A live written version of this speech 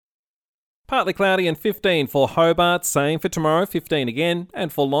Partly cloudy and 15 for Hobart, same for tomorrow, 15 again,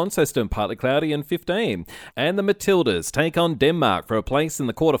 and for Launceston, partly cloudy and 15. And the Matildas take on Denmark for a place in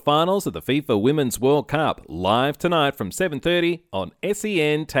the quarterfinals of the FIFA Women's World Cup, live tonight from 7:30 on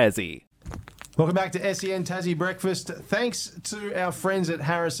SEN Tassie. Welcome back to SEN Tassie Breakfast. Thanks to our friends at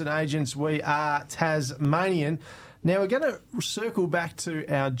Harrison Agents, we are Tasmanian. Now, we're going to circle back to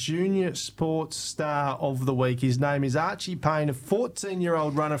our junior sports star of the week. His name is Archie Payne, a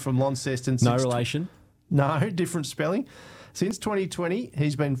 14-year-old runner from Launceston. No relation? No, different spelling. Since 2020,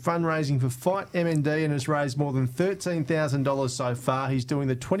 he's been fundraising for Fight MND and has raised more than $13,000 so far. He's doing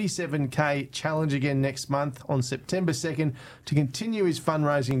the 27K challenge again next month on September 2nd to continue his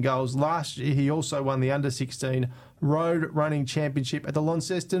fundraising goals. Last year, he also won the Under-16 Road Running Championship at the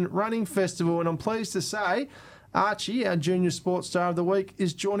Launceston Running Festival. And I'm pleased to say Archie, our junior sports star of the week,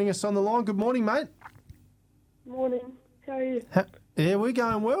 is joining us on the line. Good morning, mate. Morning. How are you? Yeah, we're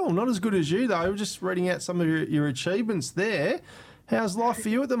going well. Not as good as you, though. We're just reading out some of your achievements there. How's life for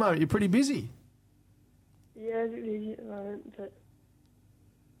you at the moment? You're pretty busy. Yeah, a bit busy at the moment, but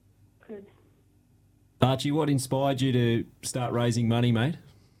good. Archie, what inspired you to start raising money, mate?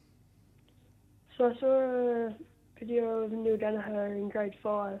 So I saw a video of Neil Danaher in grade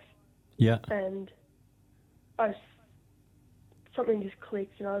 5, Yeah. and something just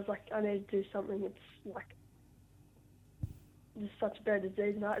clicked, and I was like, I need to do something. It's like just such a bad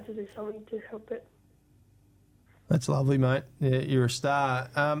disease, and I had to do something to help it. That's lovely, mate. Yeah, you're a star.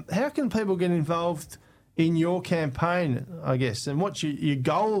 How can people get involved in your campaign, I guess, and what's your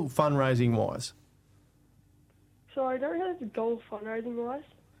goal fundraising-wise? So I don't have a goal fundraising-wise,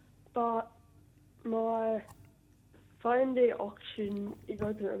 but my Fight MND auction is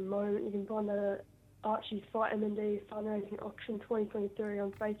open at the moment. You can find that at Archie's Fight MND Fundraising Auction 2023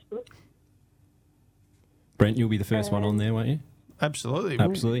 on Facebook. Brent, you'll be the first one on there, won't you? Absolutely.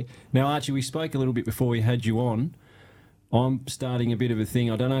 Absolutely. Now, Archie, we spoke a little bit before we had you on. I'm starting a bit of a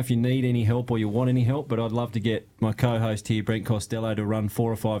thing. I don't know if you need any help or you want any help, but I'd love to get my co-host here, Brent Costello, to run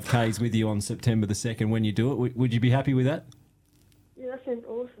 4 or 5 Ks with you on September the 2nd when you do it. Would you be happy with that? Yeah, that sounds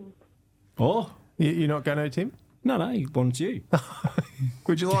awesome. Oh? You're not going to, Tim? No, he wants you.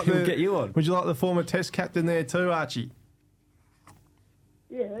 Would you like We'll get you on. Would you like the former Test captain there too, Archie?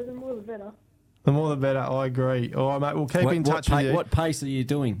 Yeah, the more the better. The more the better. I agree. All right, mate. We'll keep in touch with you. What pace are you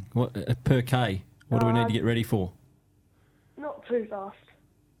doing? What per K? What do we need to get ready for? Not too fast.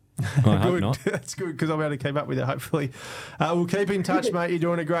 I hope Good. not. That's good because I'll be able to keep up with it, hopefully. We'll keep in touch, mate. You're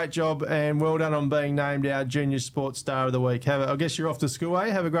doing a great job and well done on being named our Junior Sports Star of the Week. I guess you're off to school, eh?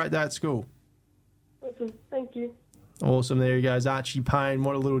 Have a great day at school. Awesome. Thank you. Awesome. There he goes. Archie Payne,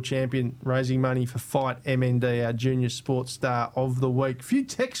 what a little champion, raising money for Fight MND, our Junior Sports Star of the Week. A few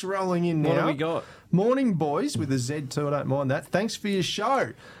texts rolling in now. What have we got? Morning, boys, with a Z too. I don't mind that. Thanks for your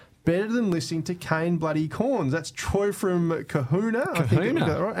show. Better than listening to Kane Bloody Corns. That's Troy from Kahuna. I think I got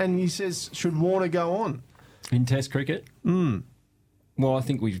that right. And he says, should Warner go on? In Test cricket? Well, I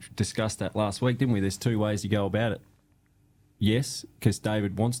think we discussed that last week, didn't we? There's 2 ways to go about it. Yes, because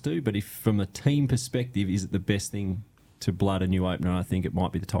David wants to, but if from a team perspective, is it the best thing to blood a new opener? I think it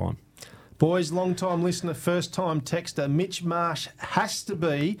might be the time. Boys, long-time listener, first-time texter, Mitch Marsh has to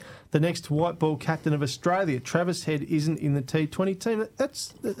be the next white ball captain of Australia. Travis Head isn't in the T20 team.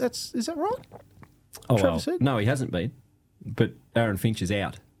 That's is that right? Oh, Travis Head? No, he hasn't been. But Aaron Finch is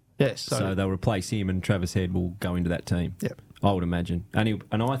out. Yes. So they'll replace him and Travis Head will go into that team. Yep. I would imagine. And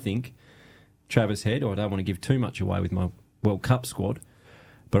I think Travis Head, I don't want to give too much away with my World Cup squad,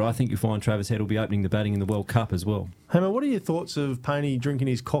 but I think you'll find Travis Head will be opening the batting in the World Cup as well. Hammer, what are your thoughts of Payne drinking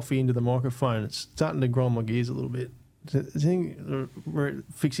his coffee into the microphone? It's starting to grind my gears a little bit. Does he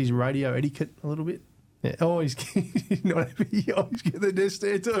fix his radio etiquette a little bit? Yeah. Oh, he's not happy. Oh, he's getting the desk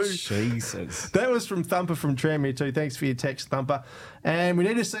there too. Jesus. That was from Thumper from Tranmere too. Thanks for your text, Thumper. And we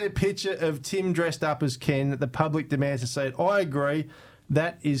need to see a picture of Tim dressed up as Ken. The public demands to see it. I agree.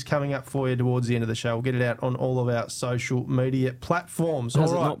 That is coming up for you towards the end of the show. We'll get it out on all of our social media platforms.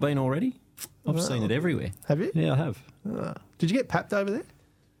 Has it not been already? I've seen it everywhere. Have you? Yeah, I have. Did you get papped over there?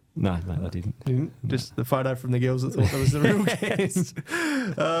 No, mate, I didn't. Just the photo from the girls that thought that was the real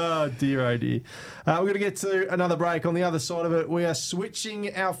Ken. Oh, dear, oh, dear. We're going to get to another break. On the other side of it, we are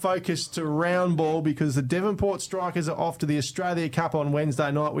switching our focus to round ball because the Devonport Strikers are off to the Australia Cup on Wednesday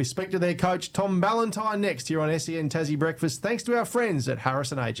night. We speak to their coach, Tom Ballantyne, next here on SEN Tassie Breakfast, thanks to our friends at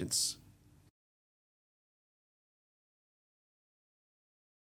Harrison Agents.